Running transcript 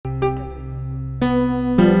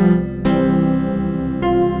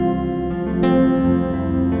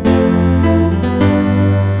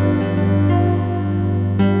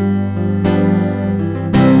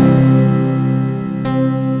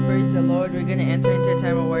and enter into a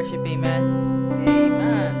time of worship. Amen.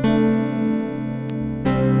 Amen.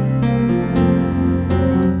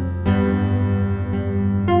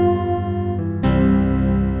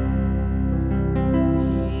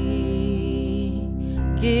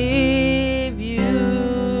 Give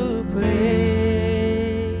you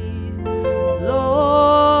praise,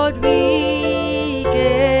 Lord, we give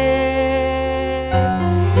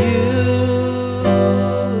you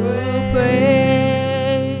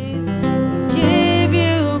praise, give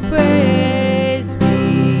you praise, we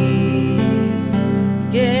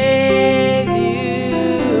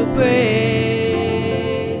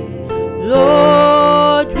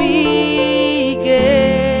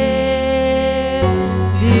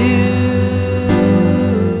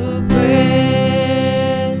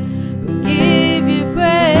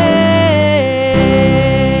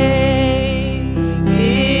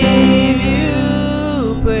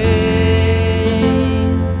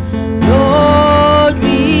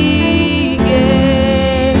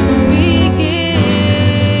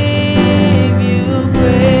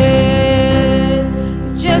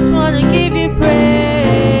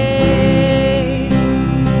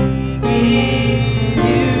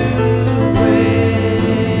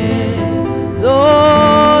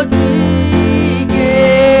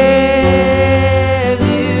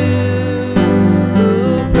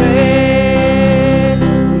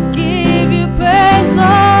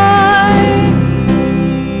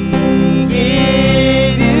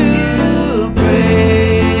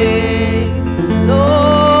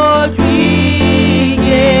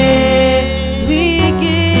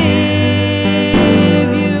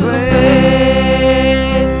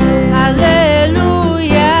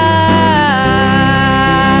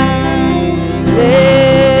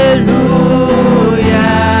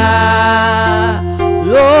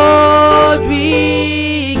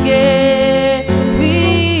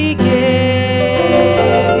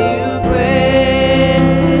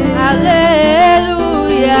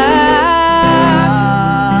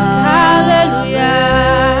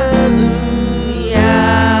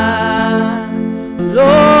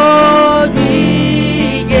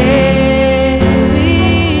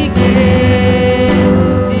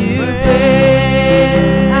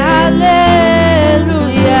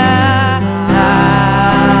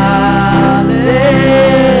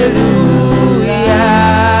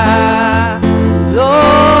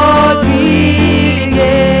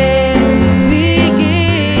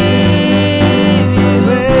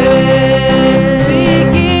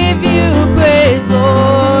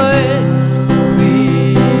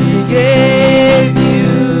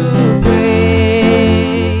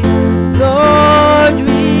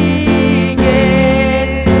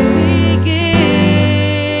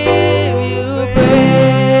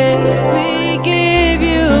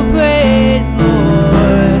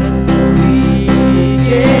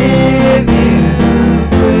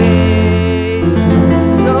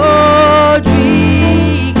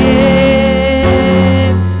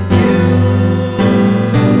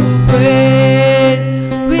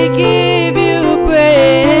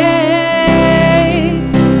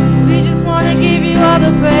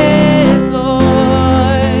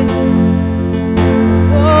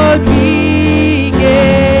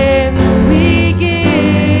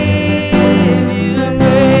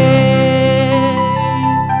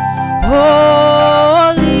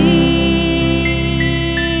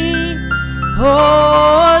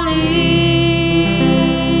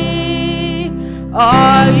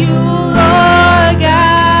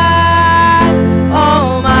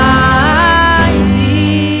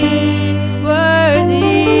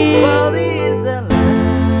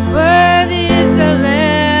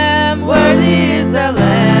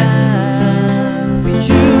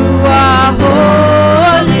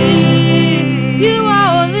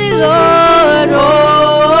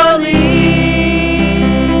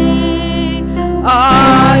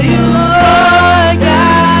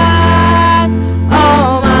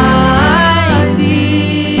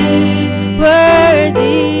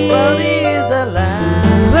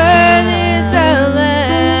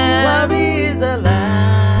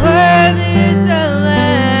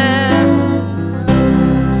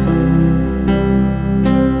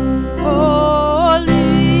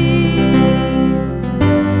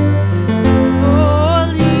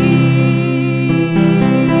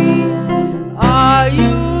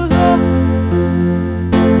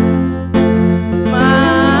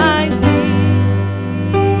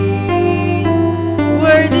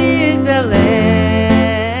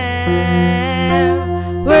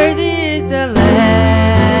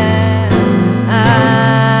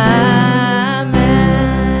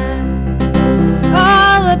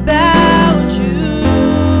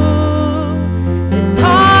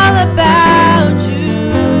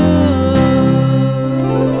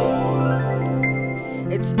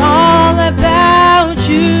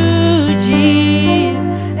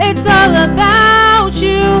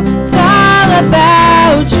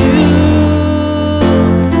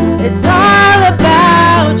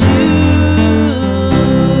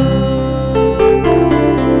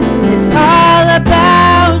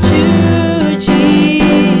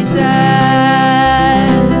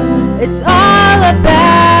all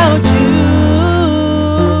about you.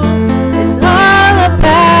 It's all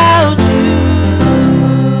about you.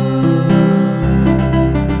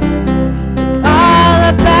 It's all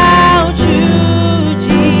about you,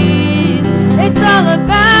 Jesus. It's all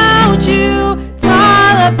about you. It's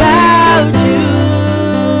all about you.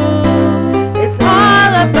 It's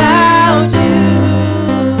all about you.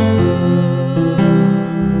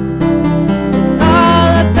 It's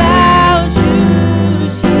all about you,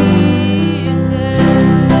 Jesus.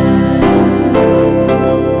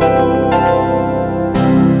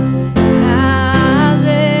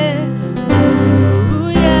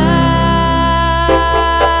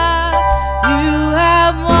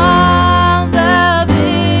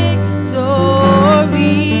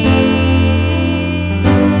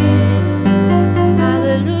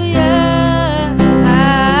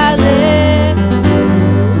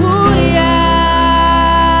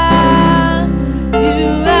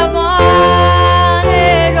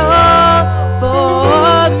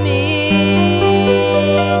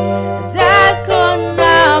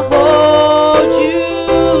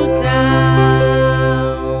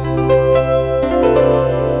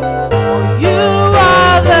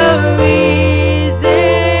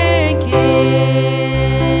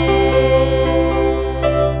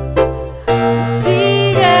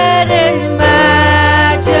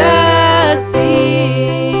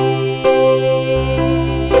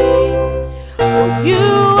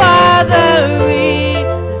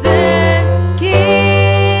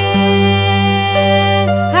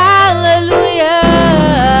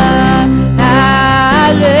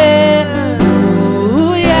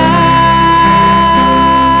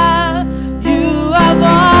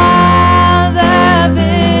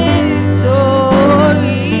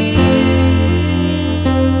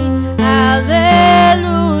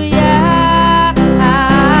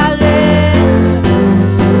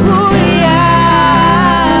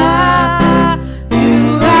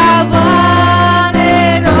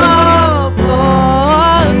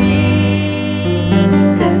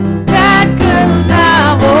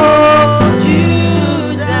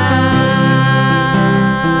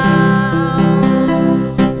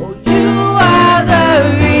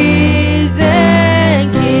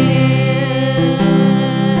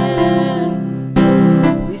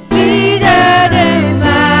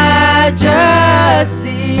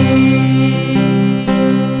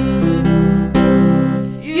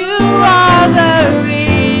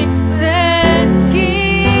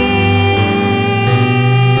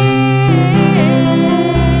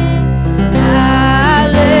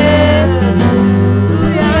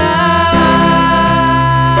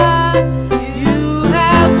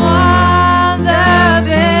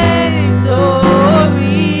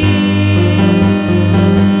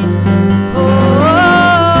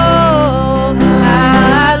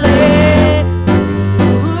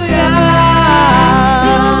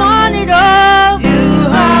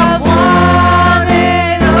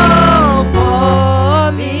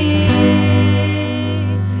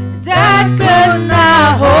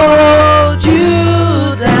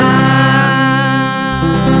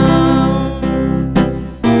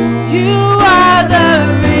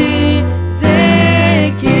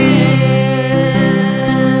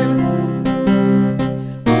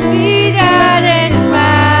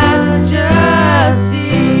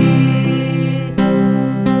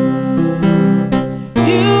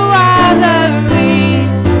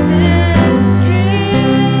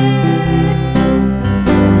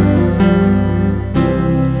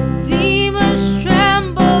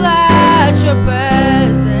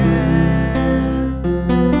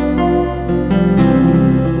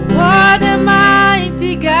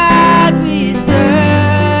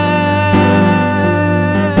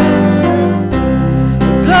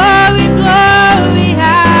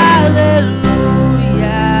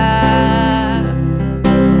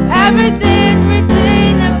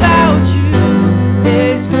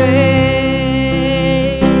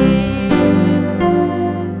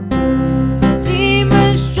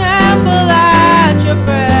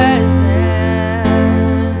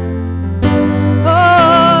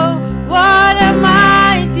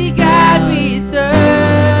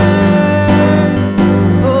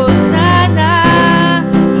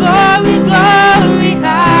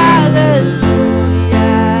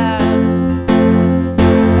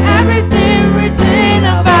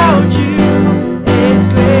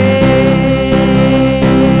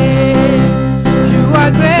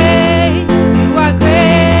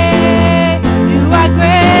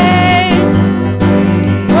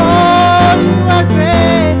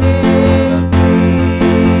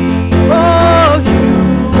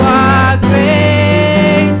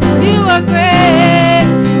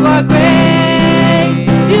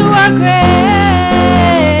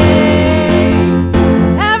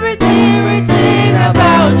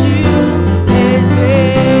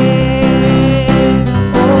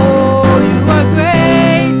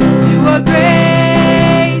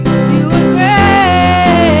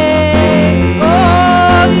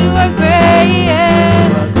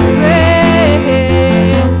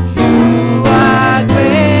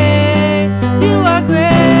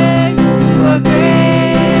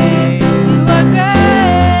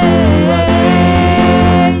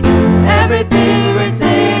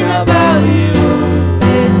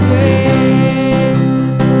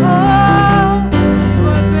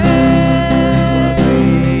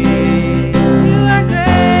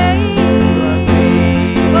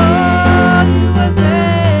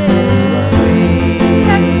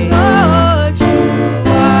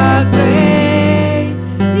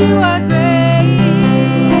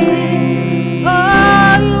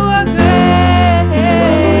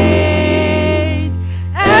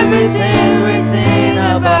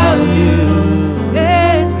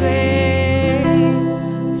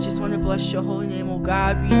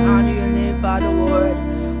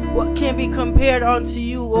 can be compared unto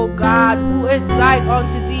you, O God? Who is like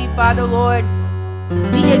unto thee, Father Lord?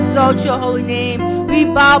 We exalt your holy name. We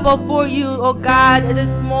bow before you, O God, at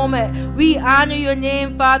this moment. We honor your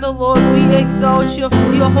name, Father Lord. We exalt your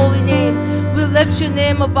holy name. We lift your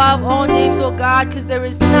name above all names, O God, because there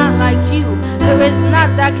is none like you. There is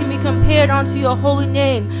none that can be compared unto your holy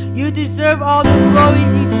name. You deserve all the glory.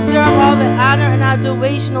 You deserve all the honor and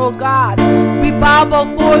adoration, O God. We bow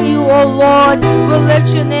before you, O Lord. We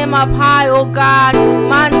lift your name up high, O God.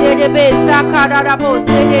 Mandelebe sakarabo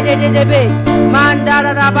sedededebe.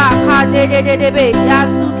 Mandaraba kadededebe.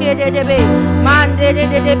 Yasukededebe.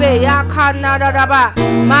 Mandelebe yakanaraba.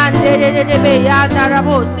 Mandelebe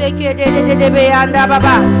yandarabo sekededebe.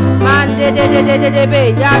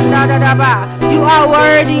 You are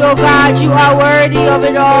worthy, O God. You are worthy of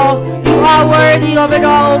it all. You are worthy of it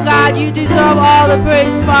all, O God. You deserve all the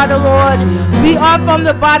praise, Father Lord. We are from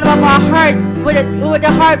the bottom of our hearts with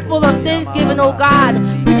a heart full of thanksgiving, O God.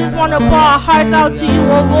 We just want to pour our hearts out to you,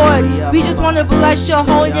 O Lord. We just want to bless your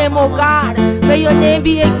holy name, O God. May your name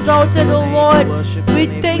be exalted, O Lord. We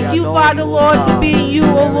thank you, Father Lord, for being you,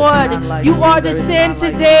 O Lord. You are the same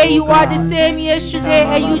today. You are the same yesterday,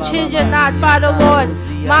 and you change it not, Father Lord.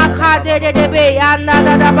 Makadedebe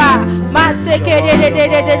yanadadaba.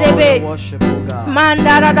 Masekedededebe.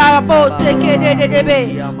 Mandaradabo sekededebe.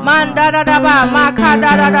 Mandaradaba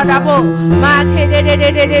makadaradabo.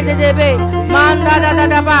 Makedededebe.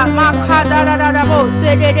 Mandaradaba makadaradabo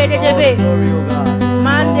sedededebe.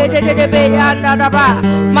 Mandededebe yanadaba.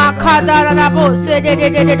 Makadarabo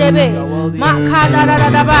sedededebe.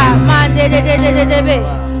 Makadaraba mandededebe.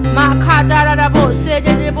 Makadarabo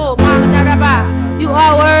sededebo mandaraba. You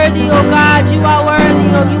are worthy, O God. You are worthy.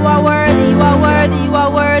 You are worthy. You are worthy. You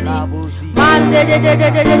are worthy.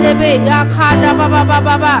 Mandededebe yakada baba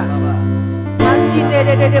baba.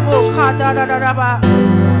 Masidedebo kadaraba.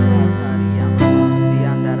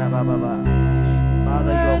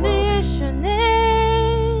 Father, worthy is your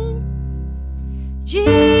name,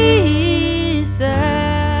 Jesus.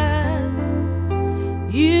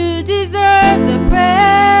 You deserve the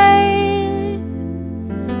praise.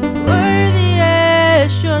 Worthy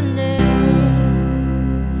is your name.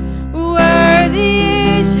 Worthy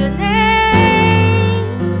is your name,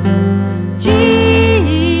 Jesus.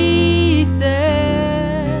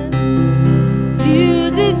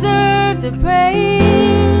 You deserve the praise.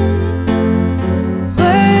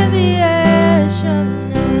 Worthy is your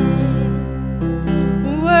name.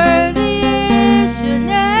 Worthy is your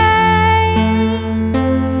name,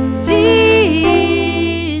 Jesus.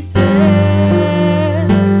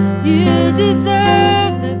 You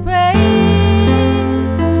deserve the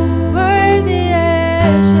praise. Worthy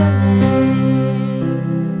is your name.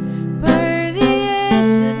 Worthy is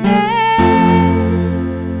your name,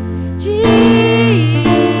 Jesus.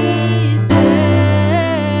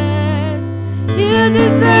 You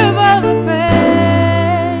deserve all the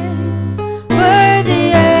praise. Worthy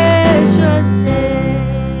is your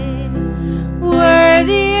name.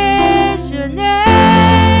 Worthy is your name,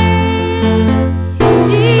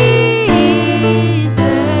 Jesus.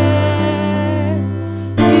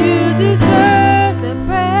 You deserve the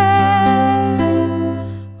praise.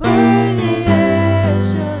 Worthy is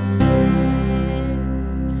your name.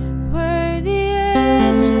 Worthy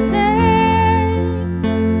is your name,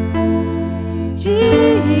 Jesus.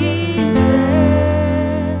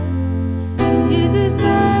 You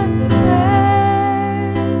deserve the praise.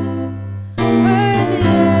 Worthy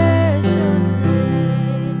is your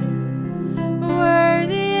name.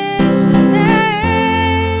 Worthy is your name,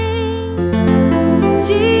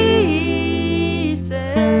 Jesus.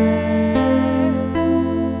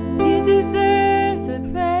 You deserve the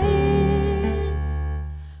praise.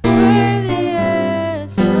 Worthy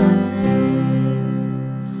is your name.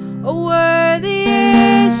 Oh, worthy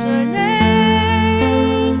is your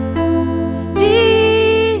name, Jesus.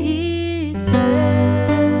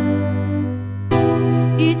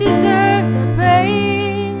 You deserve the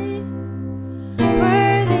praise.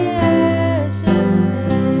 Worthy is your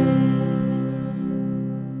name.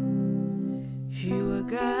 You are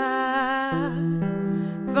God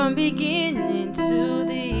from beginning to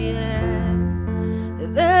the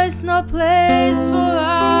end. There's no place for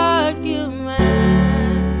argument.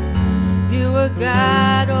 You are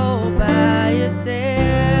God all by yourself.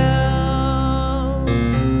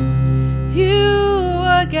 You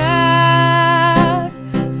are God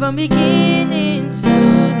from beginning to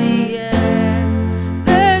the end.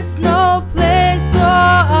 There's no place for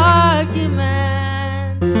argument.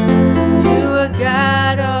 You are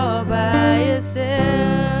God all by yourself.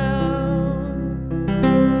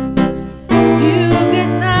 You get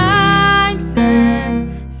times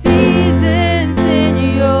and seasons.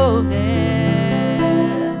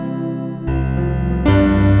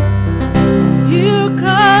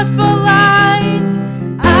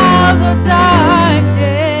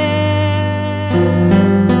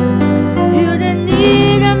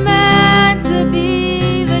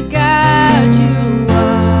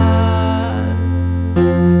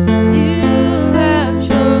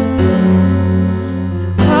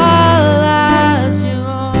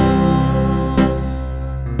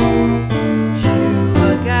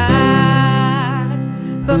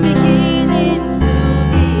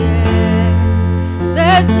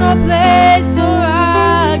 no place for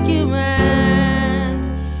argument.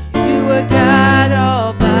 You are God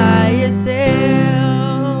all by yourself.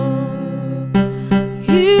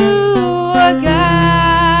 You are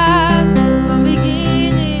God from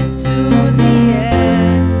beginning to the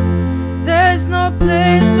end. There's no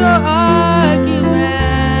place for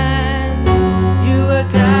argument. You are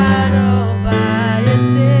God all by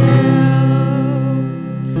yourself.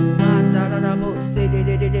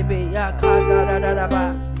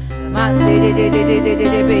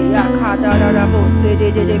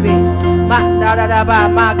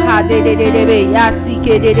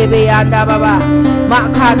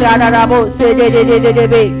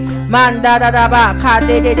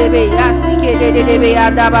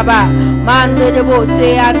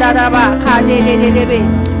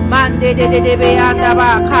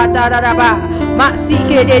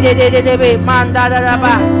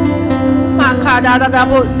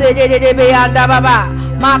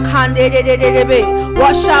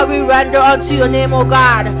 What shall we render unto your name, O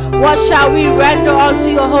God? What shall we render unto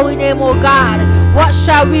your holy name, O God? What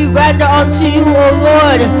shall we render unto you, O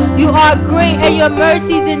Lord? You are great and your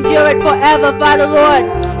mercies endure it forever, Father Lord.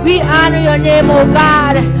 We honor your name, O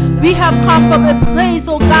God. We have come from a place,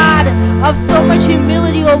 O God, of so much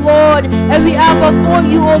humility, O Lord, and we are before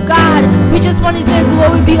you, O God. We just want to say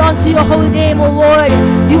glory be unto your holy name, O Lord.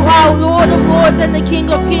 You are Lord of lords and the King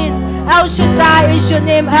of kings. El Shaddai is your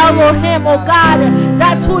name, Elohim, oh God.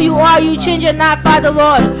 That's who you are. You change it not, Father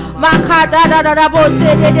Lord.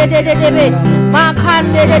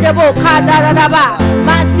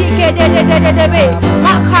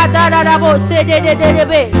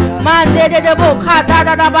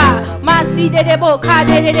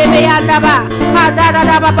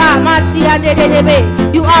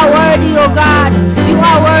 You are worthy, oh God. You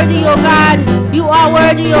are worthy, oh God. You are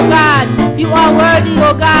worthy, oh God. You are worthy,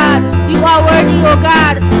 oh God. You are worthy, oh God. You are worthy, oh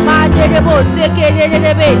God.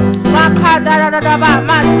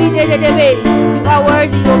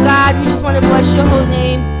 We just want to bless your whole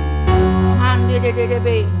name.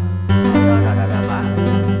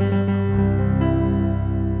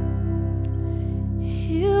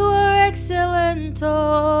 You are excellent,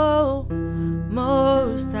 oh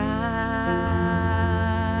Most High.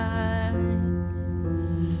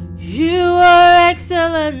 You are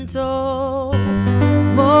excellent, oh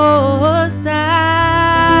Most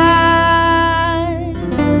High.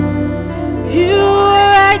 You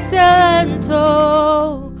are excellent,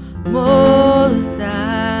 oh Most High.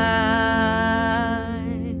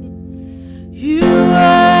 You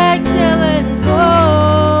are excellent,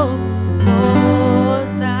 oh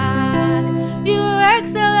Most High. You are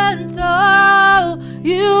excellent, oh.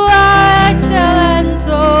 You are excellent,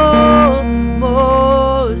 oh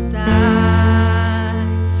Most High.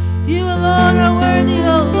 You alone are worthy,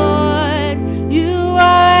 oh Lord. You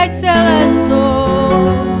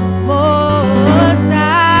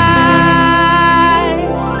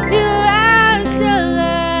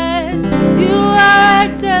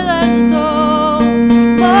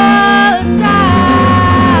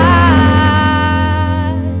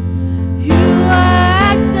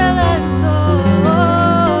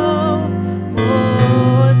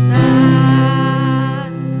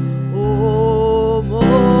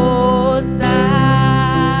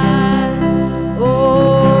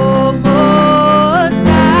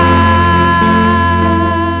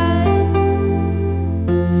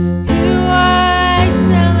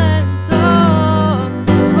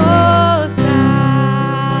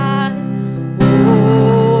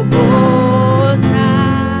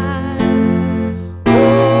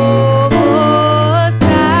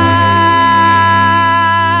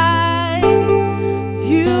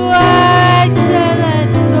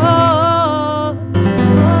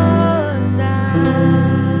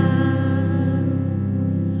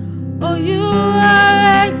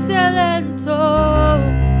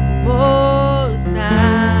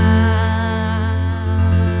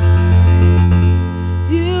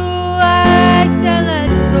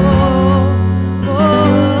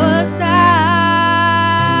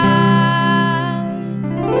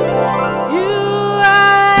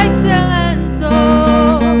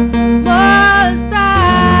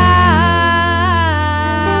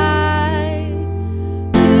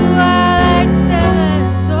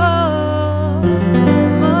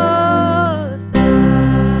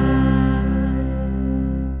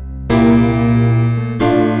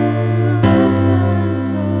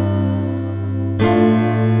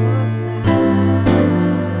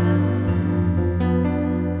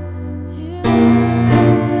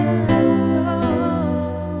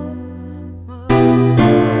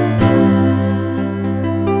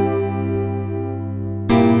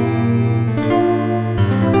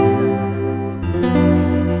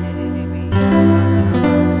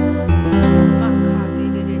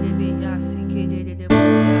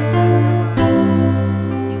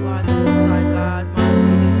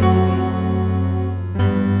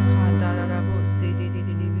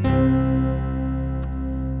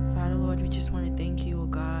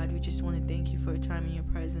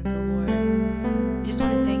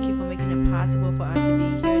possible for us to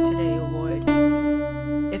be here today, O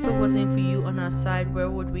Lord. If it wasn't for you on our side, where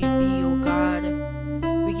would we be, O God?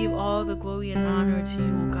 We give all the glory and honor to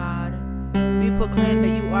you, O God. We proclaim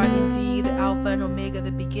that you are indeed the Alpha and Omega,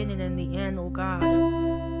 the beginning and the end, O God.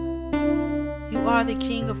 You are the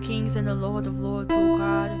King of kings and the Lord of lords, O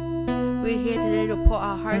God. We're here today to pour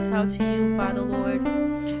our hearts out to you, Father,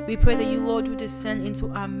 Lord. We pray that you, Lord, will descend into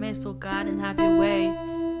our midst, O God, and have your way.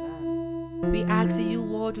 We ask that you,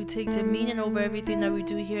 Lord, will take dominion over everything that we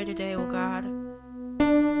do here today, O God.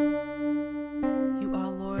 You are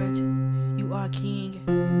Lord. You are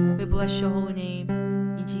King. We bless your holy name.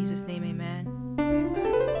 In Jesus' name, amen.